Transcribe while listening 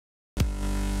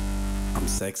I'm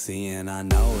sexy and I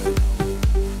know it.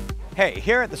 Hey,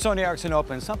 here at the Sony Ericsson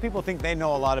Open, some people think they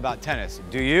know a lot about tennis.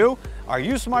 Do you? Are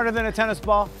you smarter than a tennis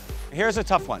ball? Here's a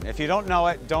tough one. If you don't know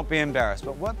it, don't be embarrassed.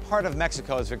 But what part of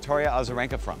Mexico is Victoria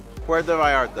Azarenka from? Puerto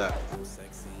Vallarta.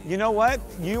 You know what?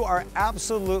 You are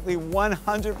absolutely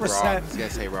 100% Wrong. I was gonna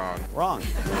say wrong. Wrong.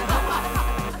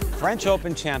 French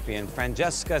Open champion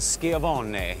Francesca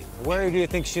Schiavone. Where do you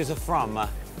think she's from?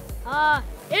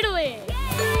 Italy.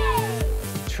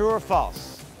 True or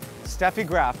false? Steffi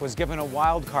Graf was given a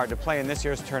wild card to play in this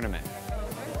year's tournament.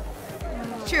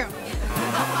 True.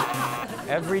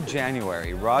 Every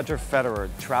January, Roger Federer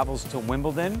travels to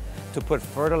Wimbledon to put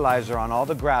fertilizer on all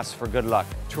the grass for good luck.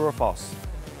 True or false?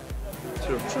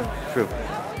 True. True.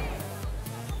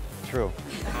 True.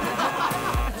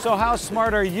 So how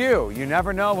smart are you? You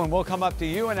never know when we'll come up to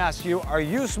you and ask you, are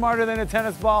you smarter than a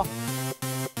tennis ball?